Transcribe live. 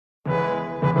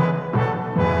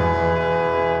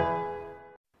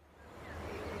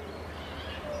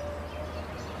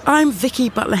I'm Vicky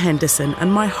Butler-Henderson,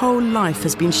 and my whole life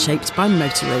has been shaped by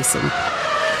motor racing.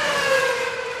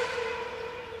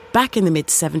 Back in the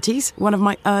mid-70s, one of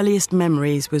my earliest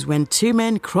memories was when two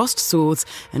men crossed swords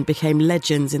and became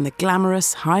legends in the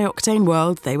glamorous, high-octane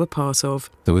world they were part of.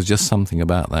 There was just something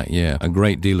about that year. A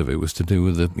great deal of it was to do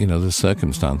with the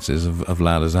circumstances of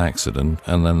Lauda's accident,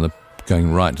 and then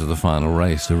going right to the final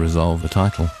race to resolve the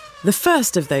title. The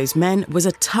first of those men was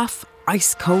a tough,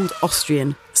 ice-cold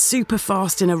Austrian, super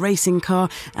fast in a racing car,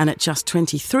 and at just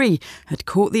 23 had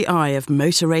caught the eye of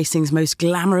motor racing's most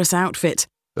glamorous outfit.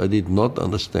 I did not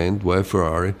understand why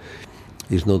Ferrari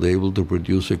is not able to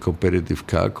produce a competitive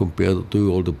car compared to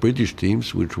all the British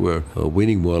teams, which were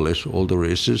winning more or less all the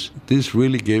races. This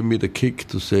really gave me the kick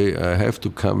to say I have to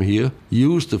come here,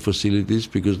 use the facilities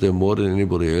because they're more than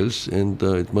anybody else, and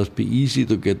it must be easy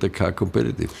to get the car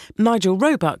competitive. Nigel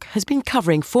Roebuck has been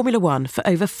covering Formula One for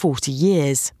over 40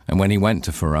 years. And when he went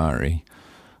to Ferrari,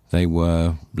 they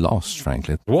were lost,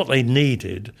 frankly. What they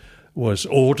needed was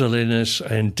orderliness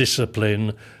and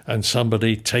discipline and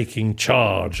somebody taking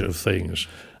charge of things.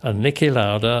 And Niki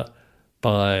Lauda,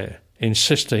 by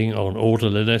insisting on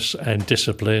orderliness and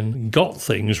discipline, got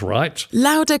things right.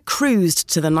 Lauda cruised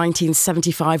to the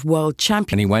 1975 World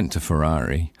Champion. When he went to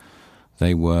Ferrari,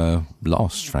 they were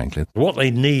lost, frankly. What they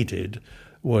needed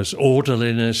was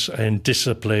orderliness and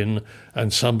discipline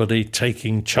and somebody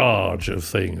taking charge of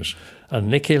things.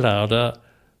 And Niki Lauda,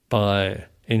 by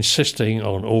insisting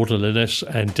on orderliness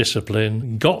and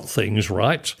discipline, got things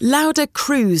right. Lauda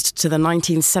cruised to the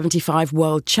 1975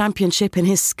 World Championship in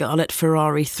his scarlet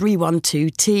Ferrari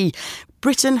 312T.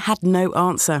 Britain had no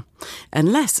answer,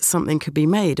 unless something could be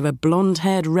made of a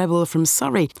blonde-haired rebel from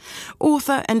Surrey.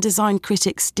 Author and design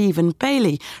critic Stephen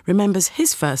Bailey remembers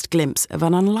his first glimpse of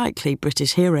an unlikely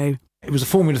British hero. It was a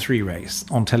Formula 3 race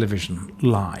on television,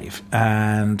 live,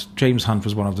 and James Hunt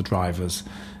was one of the drivers.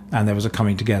 And there was a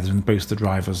coming together, and both the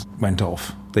drivers went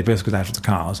off. They both got out of the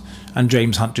cars, and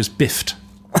James Hunt just biffed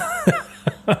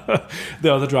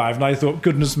the other driver. And I thought,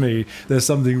 goodness me, there's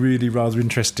something really rather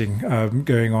interesting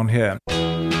going on here.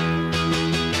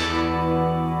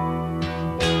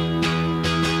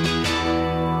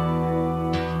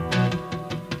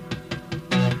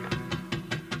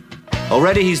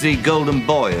 Already he's the golden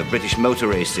boy of British motor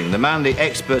racing, the man the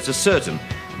experts are certain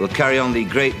will carry on the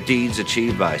great deeds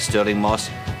achieved by Stirling Moss,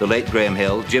 the late Graham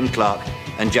Hill, Jim Clark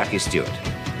and Jackie Stewart.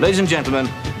 Ladies and gentlemen,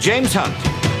 James Hunt.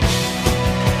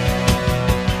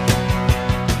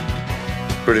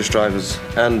 British drivers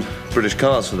and British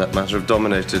cars, for that matter, have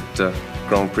dominated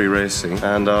Grand Prix racing,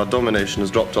 and our domination has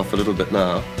dropped off a little bit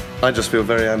now. I just feel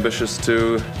very ambitious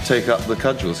to take up the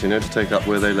cudgels, to take up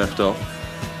where they left off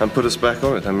and put us back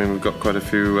on it. I mean, we've got quite a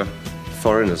few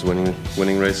foreigners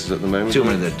winning races at the moment. Too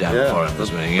many of the damn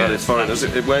foreigners winning, yeah. It's foreigners.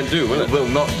 It won't do, will it? It will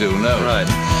not do, no. Right.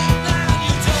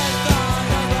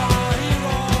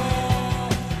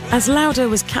 As Lauda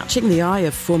was catching the eye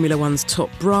of Formula One's top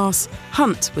brass,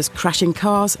 Hunt was crashing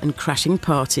cars and crashing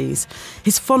parties.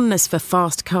 His fondness for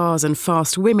fast cars and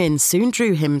fast women soon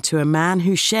drew him to a man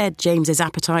who shared James's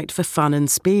appetite for fun and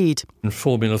speed. In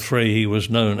Formula 3 he was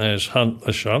known as Hunt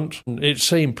the Shunt. It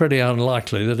seemed pretty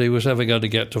unlikely that he was ever going to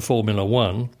get to Formula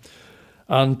 1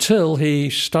 until he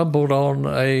stumbled on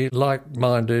a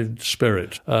like-minded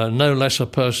spirit, no less a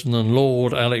person than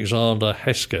Lord Alexander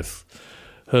Hesketh,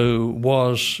 who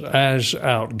was as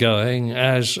outgoing,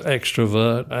 as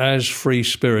extrovert, as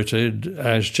free-spirited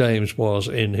as James was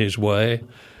in his way,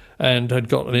 and had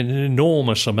got an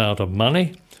enormous amount of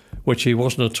money, which he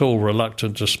wasn't at all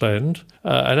reluctant to spend.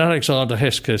 And Alexander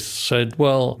Hesketh said,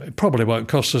 well, it probably won't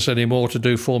cost us any more to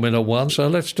do Formula 1, so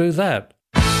let's do that.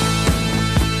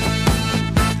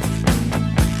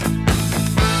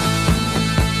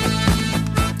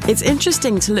 It's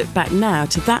interesting to look back now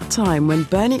to that time when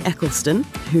Bernie Ecclestone,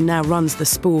 who now runs the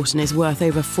sport and is worth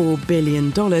over $4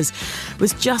 billion,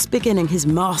 was just beginning his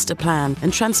master plan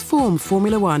and transform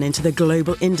Formula One into the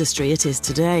global industry it is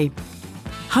today.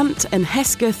 Hunt and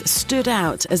Hesketh stood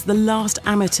out as the last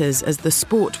amateurs as the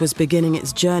sport was beginning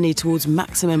its journey towards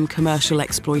maximum commercial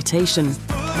exploitation.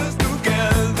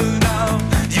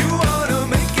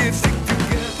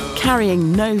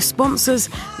 Carrying no sponsors,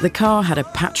 the car had a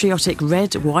patriotic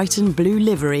red, white and blue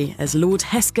livery as Lord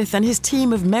Hesketh and his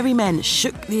team of merry men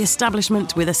shook the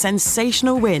establishment with a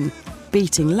sensational win,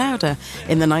 beating Lauda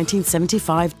in the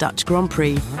 1975 Dutch Grand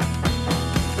Prix.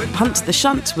 Hunt the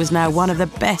Shunt was now one of the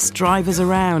best drivers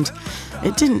around.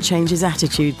 It didn't change his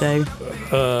attitude, though.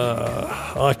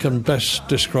 I can best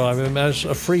describe him as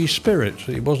a free spirit.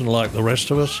 He wasn't like the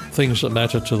rest of us. Things that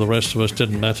mattered to the rest of us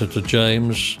didn't matter to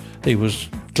James. He was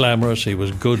glamorous, he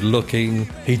was good looking,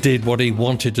 he did what he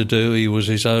wanted to do, he was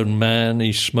his own man,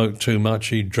 he smoked too much,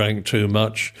 he drank too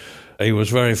much. He was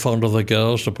very fond of the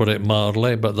girls, to put it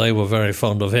mildly, but they were very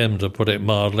fond of him, to put it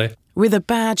mildly. With a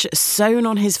badge sewn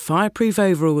on his fireproof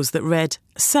overalls that read,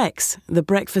 "Sex, the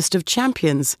breakfast of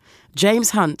champions,"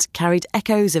 James Hunt carried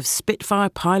echoes of Spitfire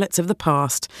pilots of the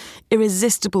past,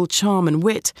 irresistible charm and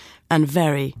wit, and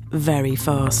very, very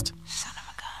fast. Son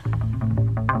of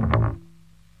a gun.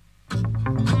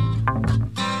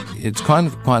 It's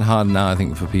quite hard now, I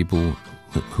think, for people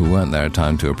who weren't there at the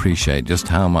time to appreciate just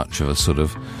how much of a sort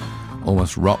of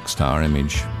almost rock star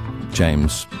image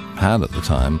James had at the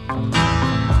time.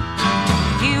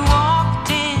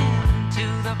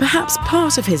 Perhaps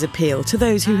part of his appeal to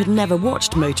those who had never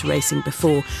watched motor racing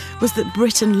before was that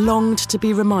Britain longed to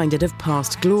be reminded of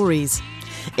past glories.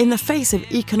 In the face of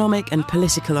economic and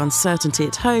political uncertainty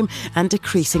at home and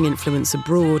decreasing influence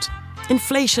abroad.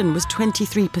 Inflation was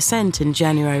 23% in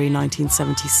January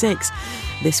 1976.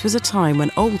 This was a time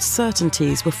when old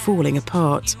certainties were falling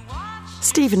apart.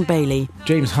 Stephen Bailey.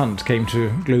 James Hunt came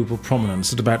to global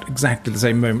prominence at about exactly the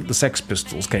same moment the Sex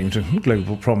Pistols came to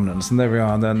global prominence, and there we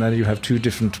are. And then you have two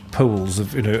different poles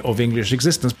of English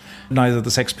existence. Neither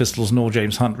the Sex Pistols nor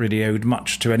James Hunt really owed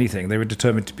much to anything. They were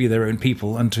determined to be their own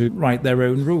people and to write their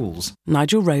own rules.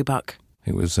 Nigel Roebuck.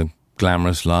 It was a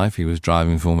glamorous life. He was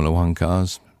driving Formula One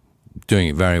cars, doing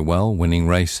it very well, winning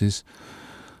races.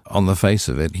 On the face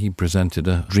of it, he presented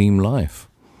a dream life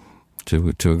to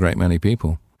a great many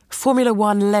people. Formula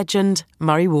One legend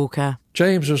Murray Walker.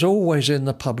 James was always in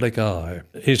the public eye.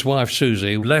 His wife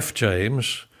Susie left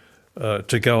James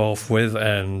to go off with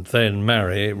and then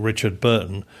marry Richard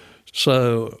Burton.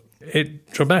 So it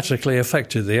dramatically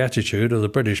affected the attitude of the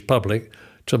British public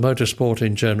to motorsport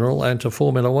in general and to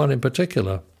Formula One in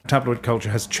particular. Tabloid culture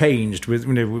has changed with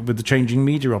the changing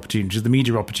media opportunities. The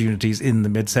media opportunities in the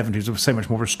mid-70s were so much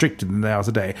more restricted than they are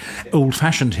today.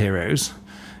 Old-fashioned heroes,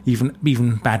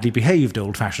 even badly behaved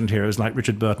old-fashioned heroes like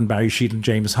Richard Burton, Barry Sheed and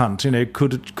James Hunt,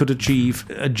 could achieve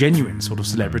a genuine sort of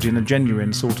celebrity and a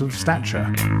genuine sort of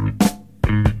stature.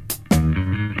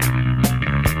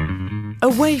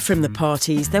 Away from the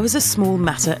parties, there was a small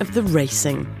matter of the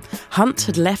racing. Hunt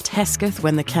had left Hesketh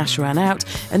when the cash ran out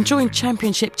and joined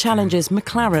championship challengers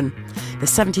McLaren. The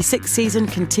 76 season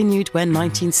continued where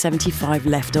 1975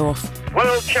 left off.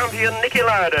 World champion Niki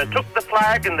Lauda took the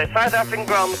flag in the South African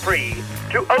Grand Prix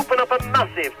to open up a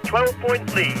massive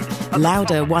 12-point lead.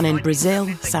 Lauda won in Brazil,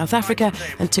 South Africa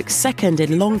and took second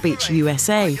in Long Beach,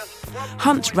 USA.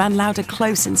 Hunt ran Lauda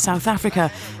close in South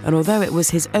Africa, and although it was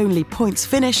his only points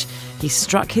finish, he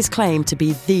struck his claim to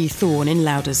be the thorn in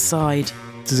Lauda's side.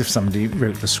 It's as if somebody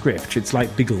wrote the script. It's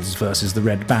like Biggles versus the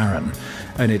Red Baron,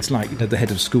 and it's like the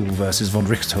head of school versus von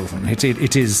Richthofen.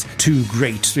 It is two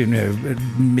great,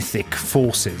 mythic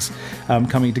forces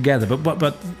coming together.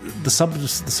 But the sort of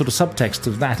subtext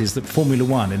of that is that Formula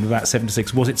One in about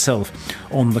 76 was itself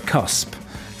on the cusp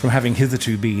from having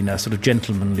hitherto been a sort of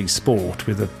gentlemanly sport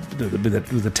with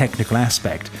a technical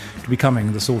aspect to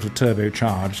becoming the sort of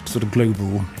turbocharged sort of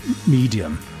global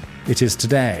medium it is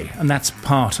today. And that's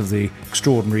part of the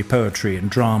extraordinary poetry and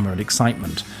drama and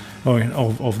excitement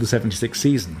of the 76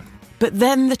 season. But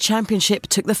then the championship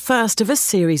took the first of a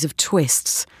series of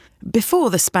twists.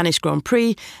 Before the Spanish Grand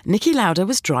Prix, Niki Lauda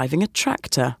was driving a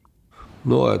tractor.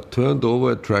 No, I turned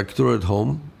over a tractor at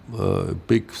home, a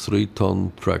big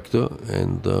 3-ton tractor,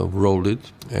 and rolled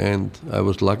it. And I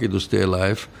was lucky to stay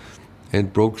alive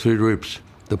and broke 3 ribs.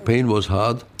 The pain was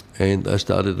hard, and I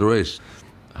started the race.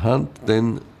 Hunt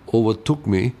then overtook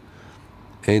me,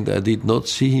 and I did not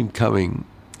see him coming.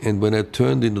 And when I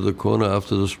turned into the corner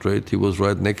after the straight, he was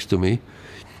right next to me,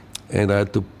 and I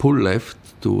had to pull left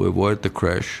to avoid the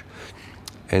crash.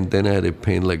 And then I had a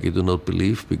pain like you do not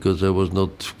believe, because I was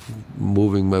not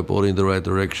moving my body in the right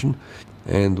direction.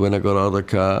 And when I got out of the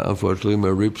car, unfortunately, my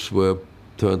ribs were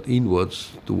turned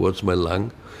inwards towards my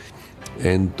lung.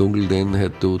 And Dunkel then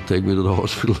had to take me to the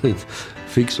hospital and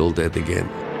fix all that again.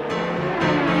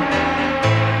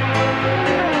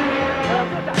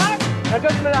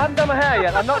 Gentlemen, I haven't done my hair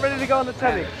yet. I'm not ready to go on the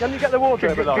telly. Can you get the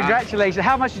wardrobe along? Congratulations.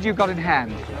 How much did you got in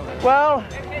hand? Well,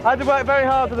 I had to work very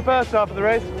hard for the first half of the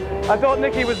race. I thought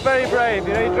Niki was very brave.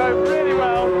 He drove really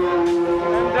well.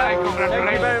 And,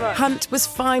 thank you very much. Hunt was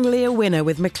finally a winner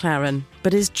with McLaren,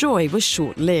 but his joy was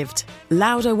short-lived.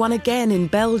 Lauda won again in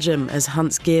Belgium as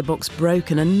Hunt's gearbox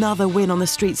broke, and another win on the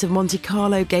streets of Monte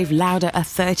Carlo gave Lauda a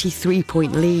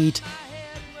 33-point lead.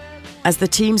 As the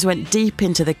teams went deep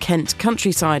into the Kent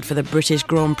countryside for the British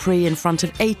Grand Prix in front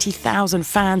of 80,000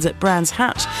 fans at Brands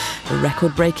Hatch, the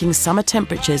record-breaking summer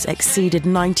temperatures exceeded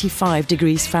 95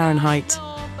 degrees Fahrenheit.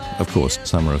 of course,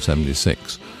 summer of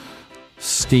 76,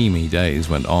 steamy days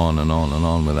went on and on and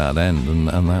on without end,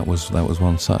 and that was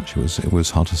one such. It was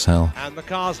hot as hell. And the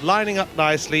cars lining up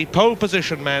nicely. Pole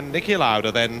position man Niki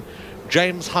Lauda, then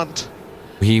James Hunt.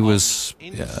 He was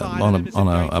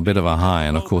on a bit of a high,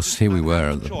 and of course here we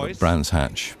were at the Brands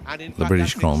Hatch, the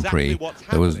British Grand Prix.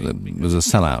 There was a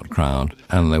sellout crowd,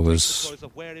 and there was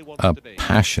a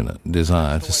passionate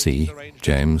desire to see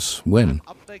James win.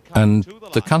 And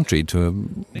the country, to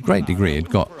a great degree, had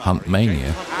got Hunt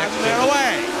mania.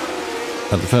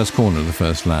 At the first corner of the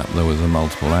first lap, there was a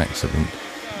multiple accident.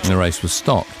 The race was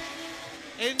stopped.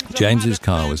 James's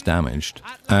car was damaged,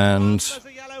 and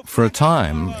for a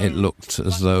time, it looked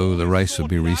as though the race would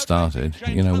be restarted,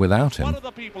 without him.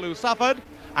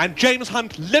 And James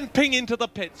Hunt limping into the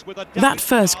pits with a... That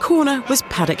first corner was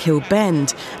Paddock Hill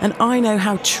Bend, and I know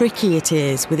how tricky it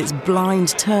is with its blind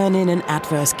turn-in and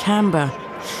adverse camber.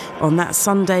 On that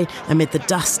Sunday, amid the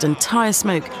dust and tyre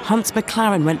smoke, Hunt's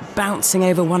McLaren went bouncing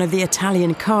over one of the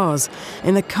Italian cars.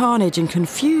 In the carnage and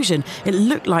confusion, it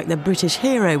looked like the British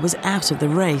hero was out of the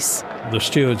race. The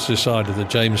stewards decided that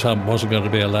James Hunt wasn't going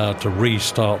to be allowed to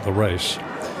restart the race.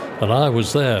 And I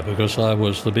was there because I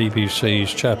was the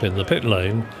BBC's chap in the pit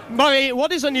lane. Murray,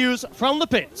 what is the news from the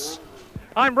pits?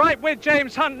 I'm right with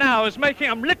James Hunt now.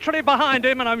 I'm literally behind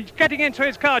him and I'm getting into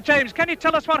his car. James, can you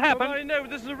tell us what happened? No,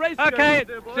 this is a race. Okay,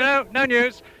 no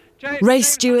news. Race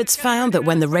stewards found that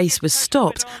when the race was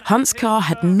stopped, Hunt's car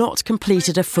had not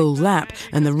completed a full lap,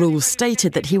 and the rules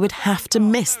stated that he would have to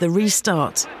miss the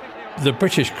restart. The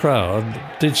British crowd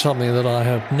did something that I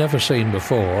have never seen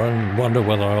before and wonder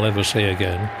whether I'll ever see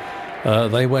again.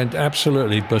 They went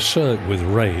absolutely berserk with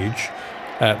rage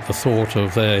at the thought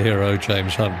of their hero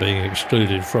James Hunt being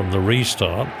excluded from the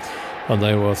restart, and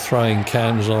they were throwing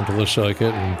cans onto the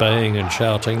circuit and baying and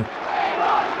shouting.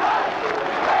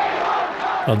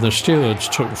 And the stewards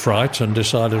took fright and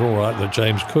decided, all right, that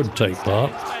James could take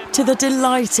part. To the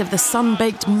delight of the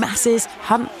sun-baked masses,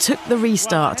 Hunt took the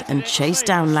restart and chased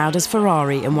down Lauda's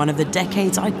Ferrari in one of the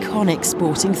decade's iconic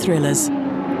sporting thrillers.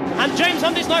 And James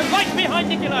Hunt is now right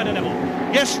behind Niki Lauda, Neville.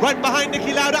 Yes, right behind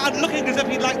Niki Lauda and looking as if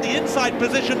he'd like the inside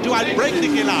position to outbrake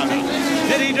Niki Lauda.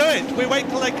 Did he do it? We wait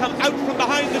till they come out from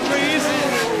behind the trees.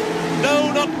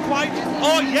 No, not quite.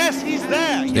 Oh, yes, he's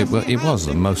there. It was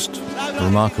the most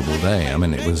remarkable day. I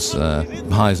mean, it was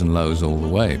highs and lows all the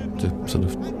way. To sort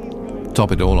of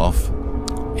top it all off,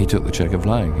 he took the checker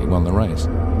flag. He won the race.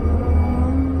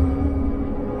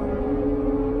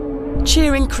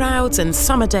 Cheering crowds and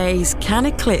summer days can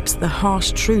eclipse the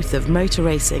harsh truth of motor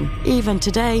racing. Even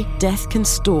today, death can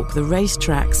stalk the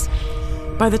racetracks.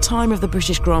 By the time of the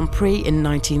British Grand Prix in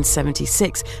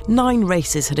 1976, 9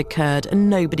 races had occurred and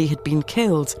nobody had been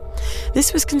killed.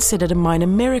 This was considered a minor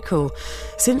miracle.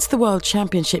 Since the World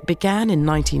Championship began in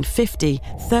 1950,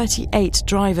 38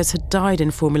 drivers had died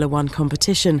in Formula One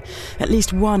competition, at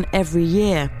least one every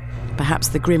year. Perhaps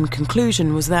the grim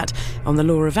conclusion was that, on the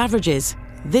law of averages,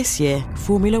 this year,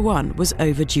 Formula One was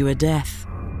overdue a death.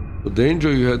 The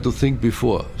danger you had to think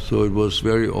before, so it was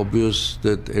very obvious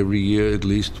that every year at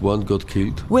least one got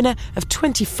killed. Winner of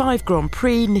 25 Grand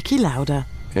Prix, Niki Lauda.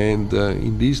 And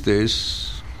in these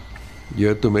days, you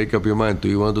had to make up your mind. Do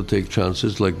you want to take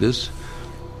chances like this?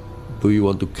 Do you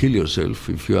want to kill yourself?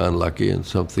 If you're unlucky and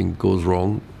something goes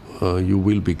wrong, you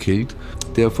will be killed.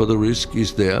 Therefore, the risk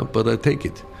is there, but I take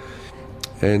it.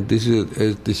 And this is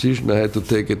a decision I had to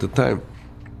take at the time.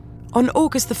 On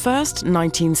August the 1st,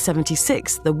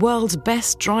 1976, the world's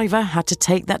best driver had to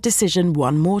take that decision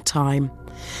one more time.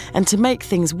 And to make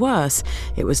things worse,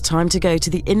 it was time to go to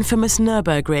the infamous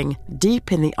Nürburgring,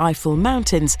 deep in the Eifel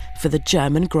Mountains, for the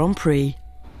German Grand Prix.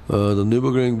 The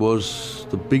Nürburgring was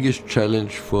the biggest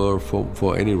challenge for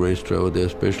any race driver there,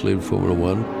 especially in Formula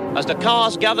One. As the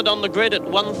cars gathered on the grid at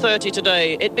 1:30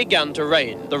 today, it began to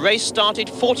rain. The race started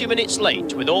 40 minutes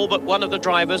late, with all but one of the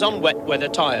drivers on wet weather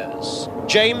tyres.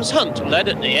 James Hunt led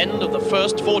at the end of the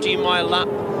first 14-mile lap,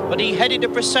 but he headed a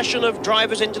procession of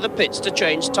drivers into the pits to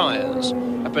change tyres.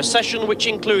 A procession which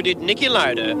included Niki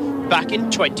Lauda back in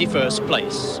 21st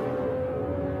place.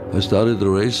 I started the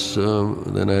race,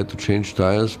 then I had to change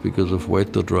tires because of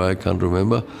wet or dry, I can't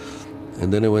remember.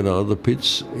 And then I went out of the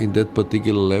pits in that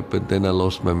particular lap, and then I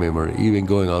lost my memory, even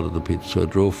going out of the pits. So I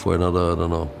drove for another,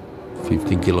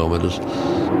 15 kilometers.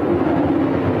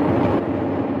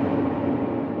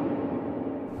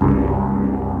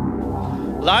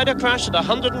 Lauda crashed at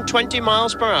 120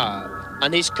 miles per hour,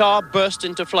 and his car burst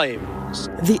into flames.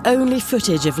 The only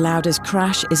footage of Lauda's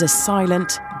crash is a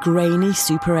silent, grainy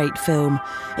Super 8 film.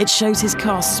 It shows his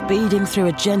car speeding through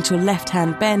a gentle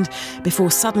left-hand bend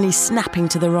before suddenly snapping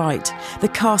to the right. The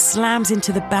car slams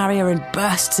into the barrier and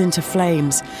bursts into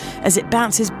flames. As it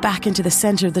bounces back into the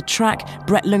centre of the track,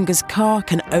 Brett Lunger's car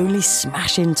can only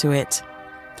smash into it.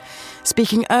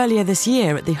 Speaking earlier this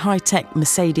year at the high-tech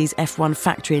Mercedes F1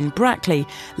 factory in Brackley,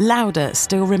 Lauda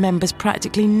still remembers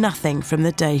practically nothing from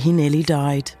the day he nearly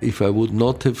died. If I would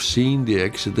not have seen the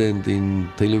accident in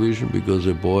television because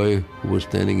a boy who was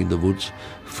standing in the woods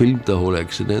filmed the whole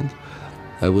accident,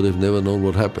 I would have never known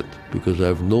what happened because I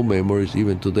have no memories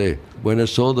even today. When I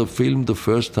saw the film the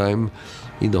first time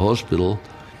in the hospital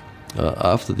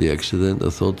after the accident, I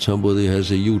thought somebody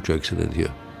has a huge accident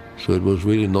here. So it was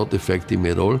really not affecting me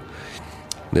at all.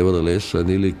 Nevertheless, I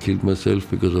nearly killed myself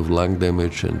because of lung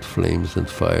damage and flames and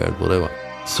fire and whatever.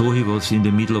 So he was in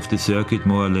the middle of the circuit,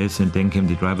 more or less, and then came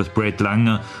the drivers. Brett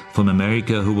Langer from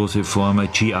America, who was a former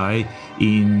GI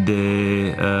in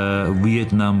the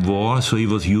Vietnam War, so he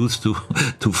was used to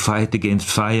fight against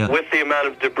fire. With the amount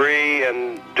of debris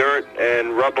and dirt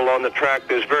and rubble on the track,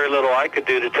 there's very little I could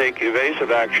do to take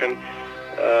evasive action.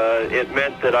 It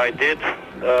meant that I did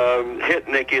hit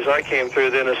Nicky as I came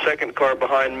through. Then a second car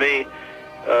behind me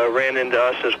ran into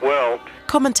us as well.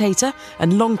 Commentator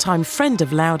and longtime friend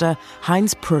of Lauda,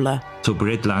 Heinz Prüller. So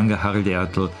Brett Langer, Harald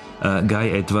Ertl, Guy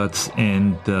Edwards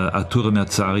and Arturo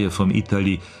Merzario from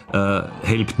Italy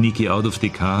helped Nicky out of the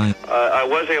car. I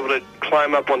was able to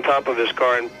climb up on top of his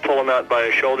car and pull him out by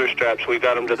his shoulder straps. We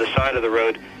got him to the side of the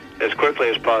road as quickly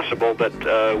as possible, but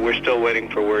we're still waiting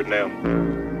for word now.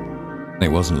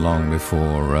 It wasn't long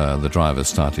before the drivers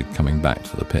started coming back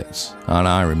to the pits. And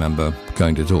I remember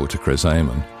going to talk to Chris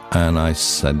Amon, and I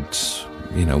said,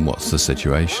 you know, what's the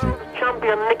situation?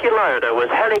 Champion Niki Lauda was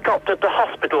helicoptered to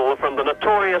hospital from the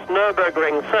notorious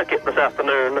Nürburgring circuit this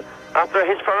afternoon after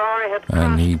his Ferrari had...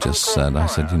 And he just said, I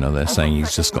said, you know, they're saying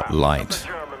he's just got light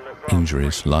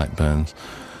injuries, light burns.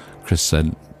 Chris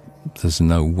said, there's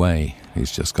no way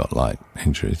he's just got light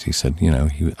injuries. He said, you know,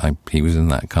 he was in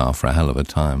that car for a hell of a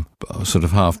time. But I was sort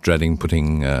of half dreading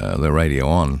putting the radio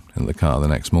on in the car the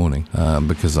next morning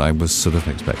because I was sort of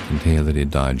expecting to hear that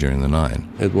he'd died during the night.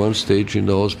 At one stage in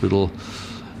the hospital,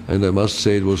 and I must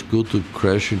say it was good to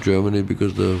crash in Germany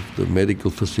because the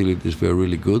medical facilities were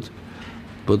really good.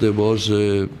 But there was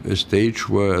a stage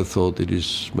where I thought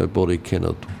my body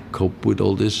cannot cope with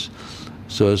all this.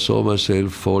 So I saw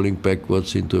myself falling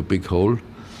backwards into a big hole.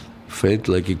 Felt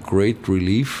like a great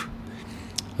relief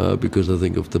because I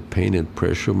think of the pain and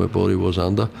pressure my body was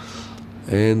under.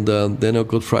 And then I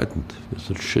got frightened. I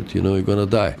said, shit, you know, you're going to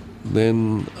die.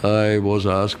 Then I was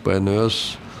asked by a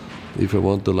nurse if I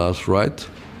want the last ride.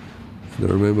 And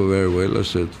I remember very well, I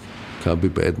said, can't be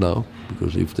bad now,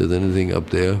 because if there's anything up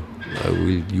there, I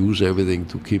will use everything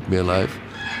to keep me alive.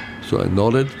 So I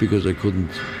nodded because I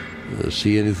couldn't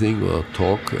see anything or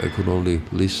talk. I could only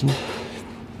listen.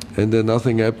 And then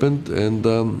nothing happened, and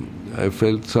I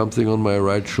felt something on my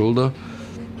right shoulder.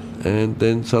 And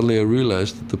then suddenly I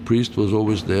realized that the priest was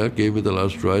always there, gave me the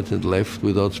last ride, and left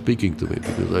without speaking to me,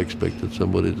 because I expected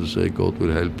somebody to say, God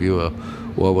will help you,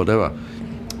 or whatever.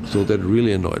 So that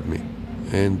really annoyed me.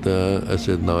 And I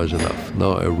said, now is enough.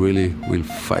 Now I really will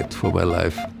fight for my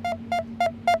life.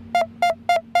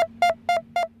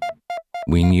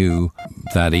 We knew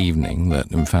that evening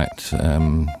that, in fact,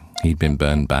 he'd been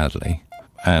burned badly.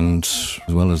 And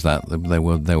as well as that,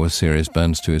 there were serious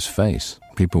burns to his face.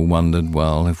 People wondered,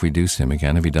 well, if we do see him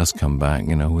again, if he does come back,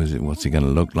 you know, what's he going to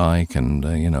look like, and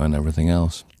and everything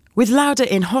else. With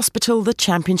Lauda in hospital, the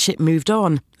championship moved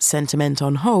on, sentiment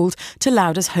on hold, to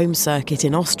Lauda's home circuit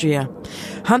in Austria.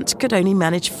 Hunt could only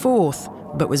manage fourth,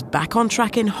 but was back on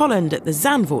track in Holland at the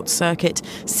Zandvoort circuit,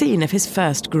 scene of his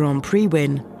first Grand Prix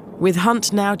win. With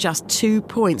Hunt now just 2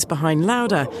 points behind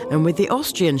Lauda, and with the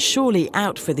Austrian surely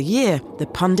out for the year, the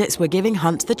pundits were giving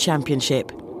Hunt the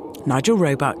championship. Nigel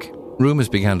Roebuck. Rumours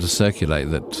began to circulate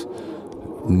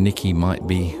that Nicky might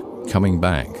be coming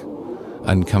back,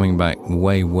 and coming back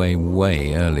way, way,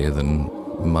 way earlier than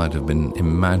might have been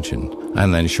imagined.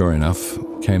 And then, sure enough,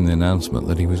 came the announcement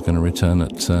that he was going to return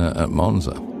at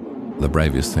Monza. The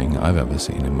bravest thing I've ever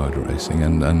seen in motor racing,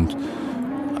 and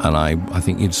I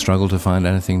think you'd struggle to find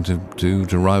anything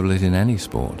to rival it in any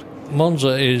sport.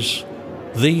 Monza is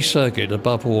the circuit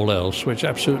above all else which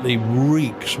absolutely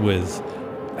reeks with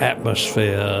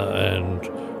atmosphere and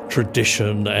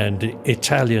tradition and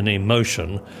Italian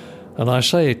emotion. And I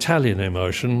say Italian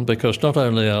emotion because not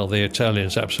only are the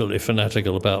Italians absolutely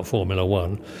fanatical about Formula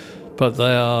One, but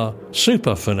they are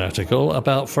super fanatical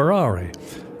about Ferrari.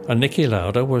 And Niki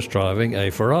Lauda was driving a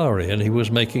Ferrari, and he was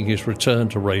making his return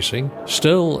to racing,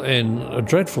 still in a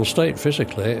dreadful state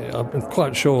physically. I'm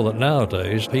quite sure that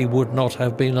nowadays he would not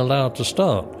have been allowed to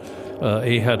start.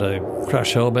 He had a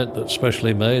crash helmet that's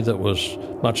specially made that was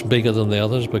much bigger than the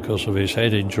others because of his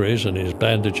head injuries and his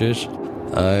bandages.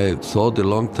 I thought a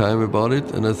long time about it,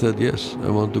 and I said, yes, I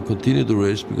want to continue to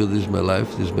race because this is my life,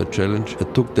 this is my challenge. I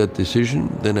took that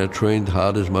decision, then I trained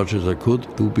hard as much as I could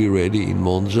to be ready in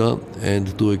Monza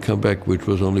and do a comeback, which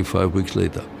was only 5 weeks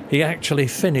later. He actually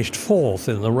finished fourth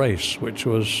in the race, which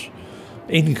was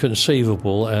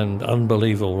inconceivable and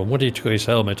unbelievable. And when he took his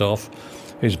helmet off,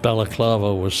 his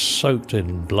balaclava was soaked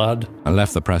in blood. I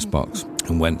left the press box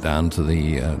and went down to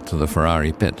the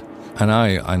Ferrari pit, and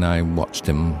I watched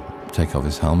him take off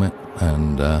his helmet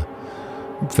and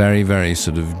very, very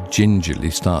sort of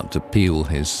gingerly start to peel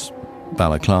his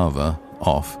balaclava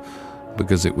off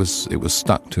because it was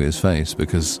stuck to his face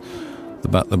because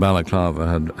the balaclava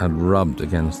had rubbed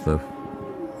against the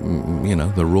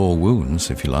raw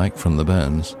wounds, if you like, from the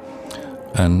burns,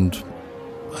 and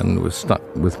was stuck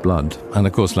with blood. And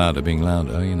of course, Lauda being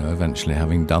Lauda, eventually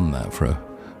having done that for a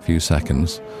few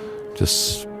seconds,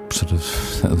 just sort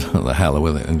of the hell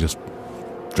with it and just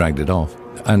dragged it off.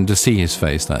 And to see his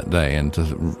face that day and to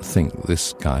think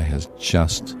this guy has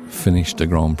just finished a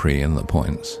Grand Prix in the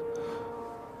points,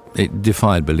 it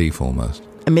defied belief almost.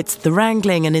 Amidst the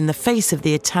wrangling and in the face of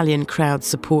the Italian crowd's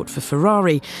support for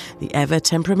Ferrari, the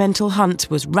ever-temperamental Hunt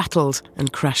was rattled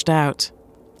and crashed out.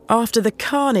 After the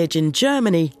carnage in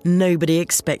Germany, nobody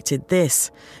expected this.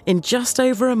 In just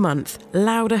over a month,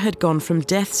 Lauda had gone from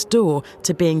death's door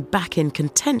to being back in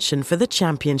contention for the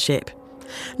championship.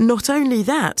 Not only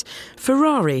that,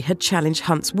 Ferrari had challenged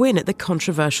Hunt's win at the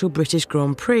controversial British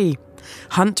Grand Prix.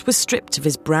 Hunt was stripped of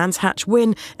his Brands Hatch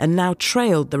win and now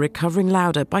trailed the recovering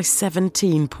Lauda by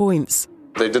 17 points.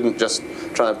 They didn't just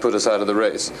try and put us out of the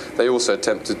race. They also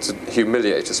attempted to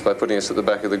humiliate us by putting us at the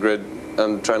back of the grid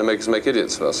and trying to make us make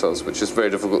idiots of ourselves, which is very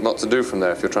difficult not to do from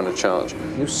there if you're trying to charge.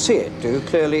 You see it, do you,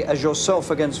 clearly as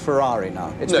yourself against Ferrari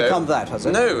now? It's become that, has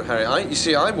it? No, Harry. I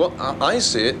see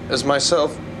it as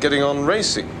myself getting on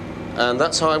racing, and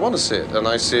that's how I want to see it. And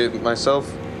I see it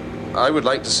myself. I would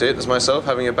like to see it as myself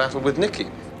having a battle with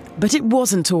Niki. But it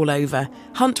wasn't all over.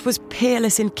 Hunt was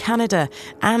peerless in Canada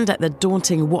and at the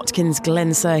daunting Watkins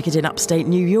Glen circuit in upstate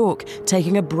New York,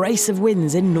 taking a brace of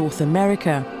wins in North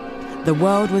America. The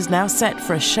world was now set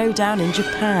for a showdown in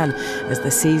Japan as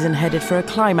the season headed for a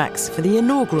climax for the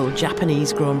inaugural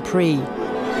Japanese Grand Prix.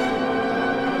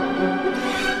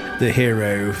 The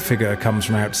hero figure comes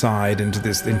from outside into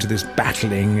this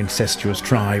battling, incestuous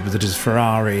tribe that is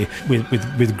Ferrari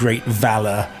with great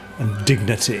valour and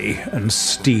dignity and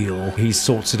steel. He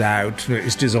sorts it out.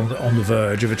 It is on the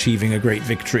verge of achieving a great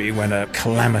victory when a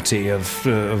calamity of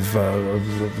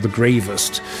the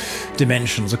gravest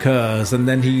dimensions occurs, and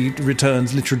then he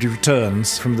literally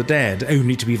returns from the dead,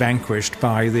 only to be vanquished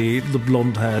by the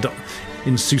blonde-haired,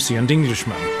 insouciant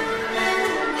Englishman.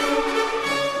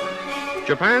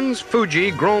 Japan's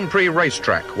Fuji Grand Prix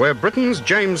racetrack, where Britain's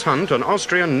James Hunt and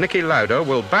Austrian Niki Lauda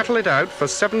will battle it out for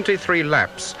 73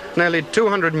 laps, nearly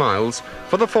 200 miles,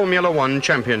 for the Formula One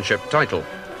championship title.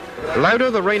 Lauda,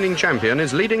 the reigning champion,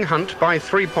 is leading Hunt by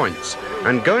 3 points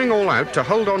and going all out to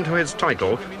hold on to his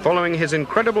title following his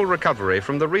incredible recovery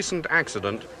from the recent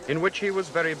accident in which he was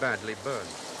very badly burned.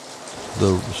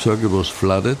 The circuit was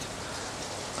flooded,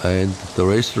 and the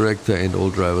race director and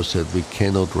all drivers said we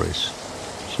cannot race.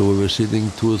 So we were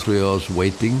sitting 2 or 3 hours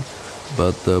waiting,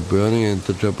 but Bernie and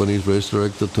the Japanese race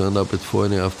director turned up at 4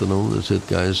 in the afternoon and said,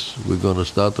 guys, we're going to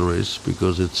start the race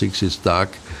because at 6 it's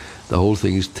dark. The whole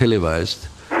thing is televised.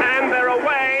 And they're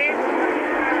away.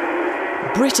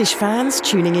 British fans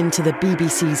tuning into the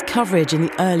BBC's coverage in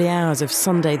the early hours of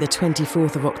Sunday the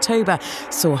 24th of October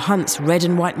saw Hunt's red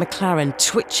and white McLaren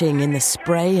twitching in the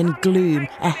spray and gloom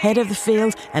ahead of the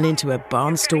field and into a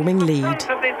barnstorming lead.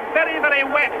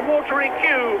 Wet, watery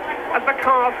queue as the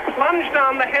cars plunge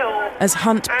down the hill. As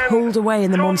Hunt pulled away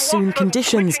in the monsoon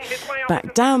conditions,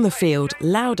 back down the field,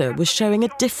 Lauda was showing a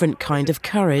different kind of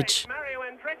courage.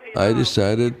 I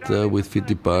decided with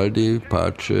Fittipaldi,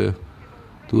 Pace,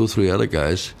 2 or 3 other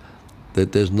guys,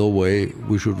 that there's no way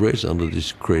we should race under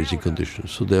these crazy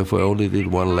conditions. So therefore I only did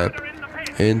 1 lap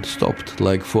and stopped,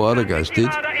 like 4 other guys did.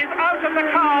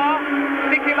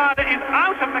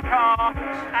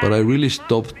 But I really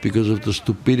stopped because of the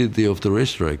stupidity of the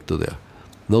race director there,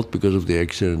 not because of the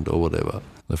accident or whatever.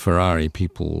 The Ferrari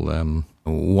people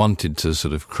wanted to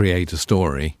sort of create a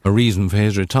story, a reason for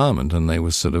his retirement, and they were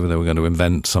going to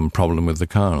invent some problem with the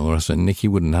car and all the rest of it. Niki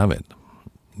wouldn't have it.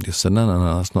 He just said,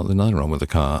 no, that's nothing wrong with the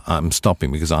car. I'm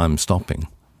stopping because I'm stopping.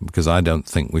 because I don't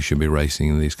think we should be racing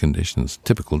in these conditions.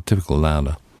 Typical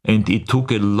Lauda. And it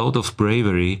took a lot of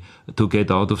bravery to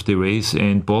get out of the race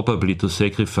and probably to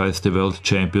sacrifice the World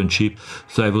Championship.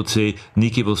 So I would say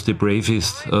Nicky was the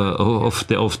bravest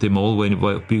of them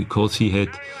all, because he had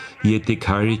the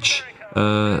courage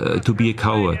to be a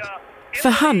coward. For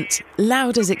Hunt,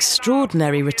 Lauda's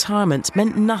extraordinary retirement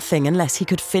meant nothing unless he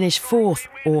could finish fourth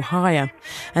or higher.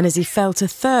 And as he fell to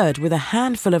third with a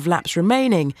handful of laps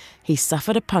remaining, he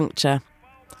suffered a puncture.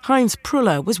 Heinz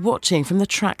Prüller was watching from the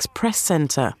track's press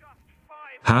centre.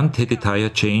 Hunt had a tyre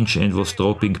change and was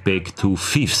dropping back to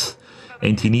fifth.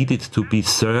 And he needed to be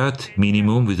third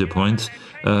minimum with the points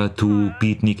to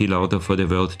beat Niki Lauda for the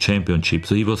World Championship.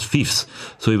 So he was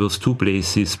fifth. So he was 2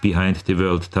 places behind the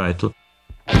world title.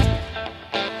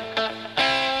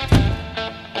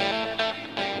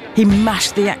 He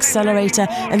mashed the accelerator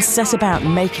and set about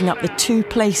making up the 2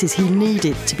 places he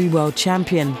needed to be world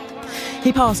champion.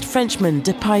 He passed Frenchman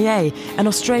Depailler and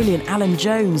Australian Alan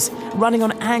Jones. Running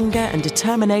on anger and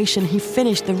determination, he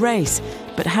finished the race.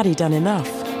 But had he done enough?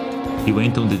 He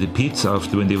went onto the pits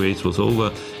after when the race was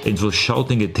over and was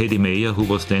shouting at Teddy Mayer, who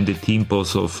was then the team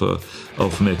boss of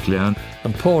McLaren.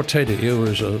 And poor Teddy, who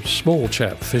was a small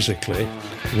chap physically,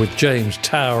 with James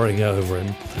towering over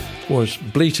him, was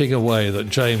bleating away that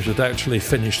James had actually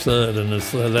finished third and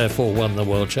therefore won the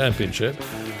World Championship.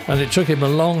 And it took him a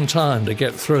long time to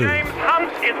get through. James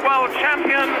Hunt is world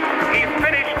champion. He's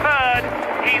finished third.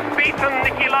 He's beaten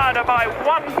Niki Lauda by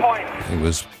 1 point. It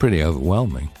was pretty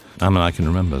overwhelming. I mean, I can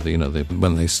remember,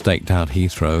 when they staked out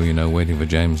Heathrow, waiting for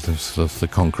James, the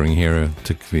conquering hero,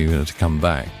 to come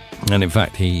back. And in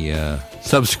fact, he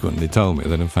subsequently told me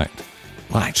that, in fact,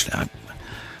 well, actually, I'm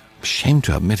ashamed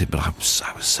to admit it, but I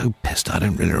was so pissed I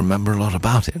don't really remember a lot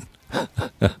about it.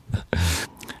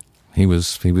 He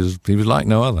was like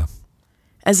no other.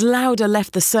 As Lauda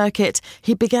left the circuit,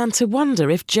 he began to wonder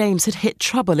if James had hit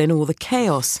trouble in all the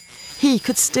chaos. He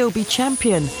could still be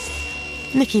champion.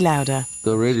 Niki Lauda.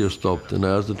 The radio stopped and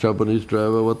I asked the Japanese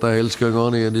driver, what the hell's going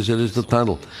on here? And he said, it's the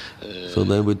tunnel. So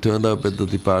then we turned up at the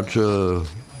departure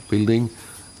building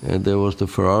and there was the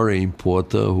Ferrari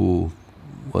importer who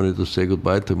wanted to say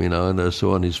goodbye to me now, and I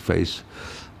saw on his face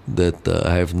that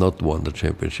I have not won the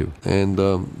championship. And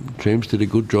James did a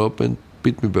good job and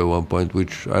beat me by 1 point,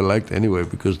 which I liked anyway,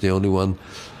 because the only one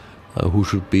who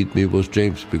should beat me was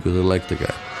James, because I liked the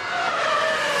guy.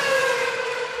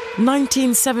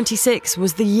 1976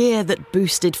 was the year that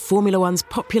boosted Formula One's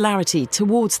popularity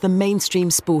towards the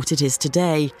mainstream sport it is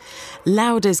today.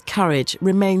 Lauda's courage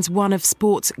remains one of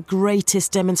sport's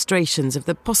greatest demonstrations of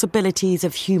the possibilities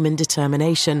of human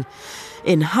determination.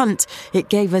 In Hunt, it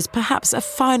gave us perhaps a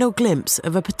final glimpse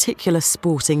of a particular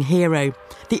sporting hero,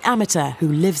 the amateur who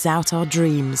lives out our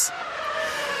dreams.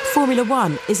 Formula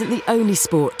One isn't the only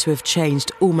sport to have changed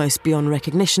almost beyond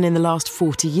recognition in the last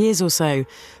 40 years or so.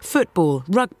 Football,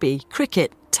 rugby,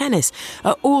 cricket, tennis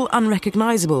are all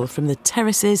unrecognisable from the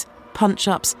terraces,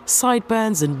 punch-ups,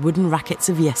 sideburns and wooden rackets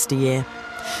of yesteryear.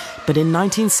 But in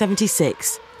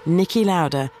 1976, Niki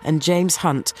Lauda and James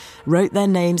Hunt wrote their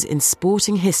names in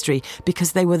sporting history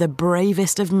because they were the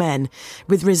bravest of men,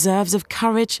 with reserves of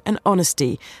courage and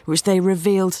honesty, which they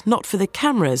revealed not for the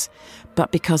cameras,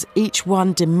 but because each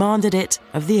one demanded it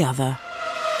of the other.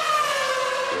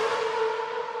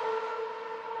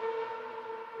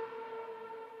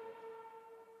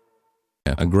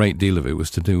 A great deal of it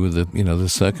was to do with the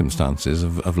circumstances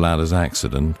of Lauda's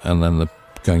accident and then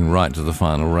going right to the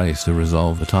final race to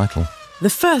resolve the title. The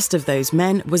first of those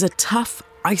men was a tough,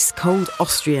 ice-cold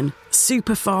Austrian,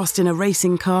 super fast in a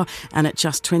racing car, and at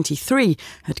just 23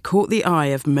 had caught the eye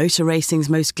of motor racing's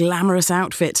most glamorous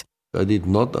outfit. I did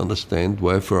not understand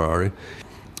why Ferrari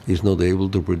is not able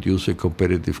to produce a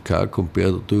competitive car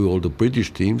compared to all the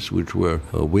British teams, which were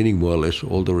winning more or less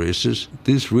all the races.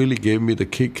 This really gave me the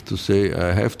kick to say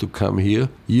I have to come here,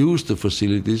 use the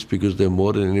facilities because they're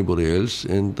more than anybody else,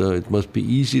 and it must be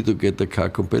easy to get the car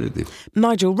competitive.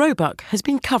 Nigel Roebuck has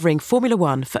been covering Formula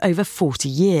One for over 40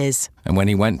 years. And when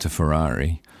he went to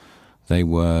Ferrari, they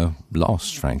were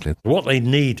lost, frankly. What they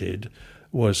needed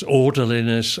was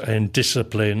orderliness and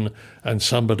discipline and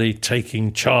somebody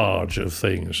taking charge of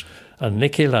things. And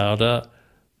Niki Lauda,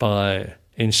 by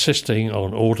insisting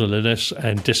on orderliness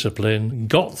and discipline,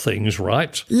 got things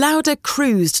right. Lauda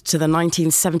cruised to the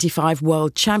 1975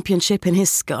 World Championship in his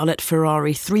scarlet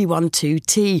Ferrari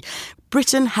 312T.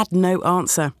 Britain had no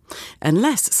answer,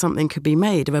 unless something could be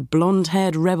made of a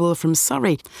blonde-haired rebel from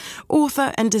Surrey.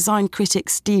 Author and design critic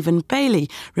Stephen Bailey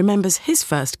remembers his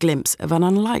first glimpse of an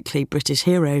unlikely British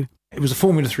hero. It was a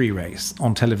Formula 3 race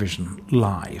on television,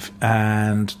 live,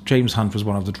 and James Hunt was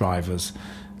one of the drivers.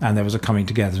 and there was a coming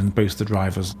together and both the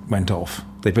drivers went off.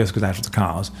 They both got out of the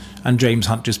cars and James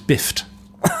Hunt just biffed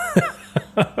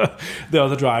the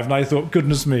other driver, and I thought,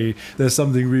 goodness me, there's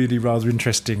something really rather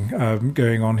interesting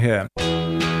going on here.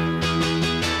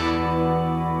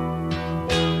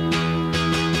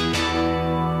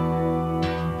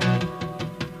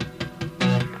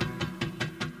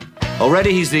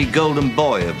 Already he's the golden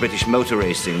boy of British motor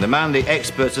racing, the man the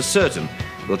experts are certain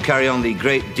will carry on the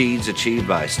great deeds achieved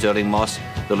by Stirling Moss,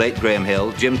 the late Graham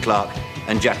Hill, Jim Clark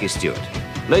and Jackie Stewart.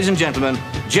 Ladies and gentlemen,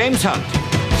 James Hunt.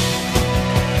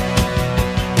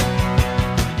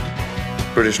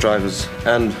 British drivers,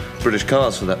 and British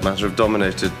cars for that matter, have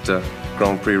dominated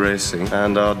Grand Prix racing,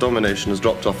 and our domination has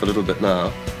dropped off a little bit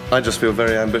now. I just feel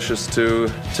very ambitious to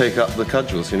take up the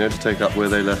cudgels, you know, to take up where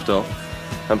they left off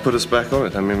and put us back on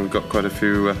it. I mean, we've got quite a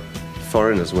few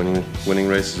foreigners winning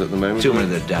races at the moment. Too many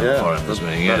of the damn foreigners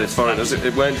winning, yeah. Foreigners,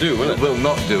 it won't do, will it? It will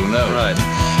not do, no. Right.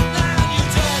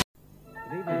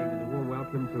 Good evening and a warm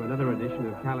welcome to another edition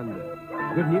of Calendar.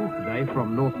 Good news today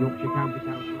from North Yorkshire County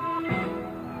Council.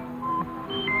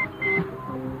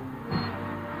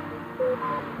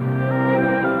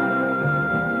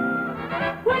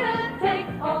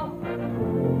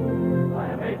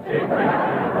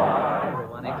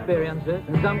 Everyone experience it.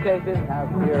 In some cases, have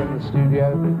here in the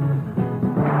studio.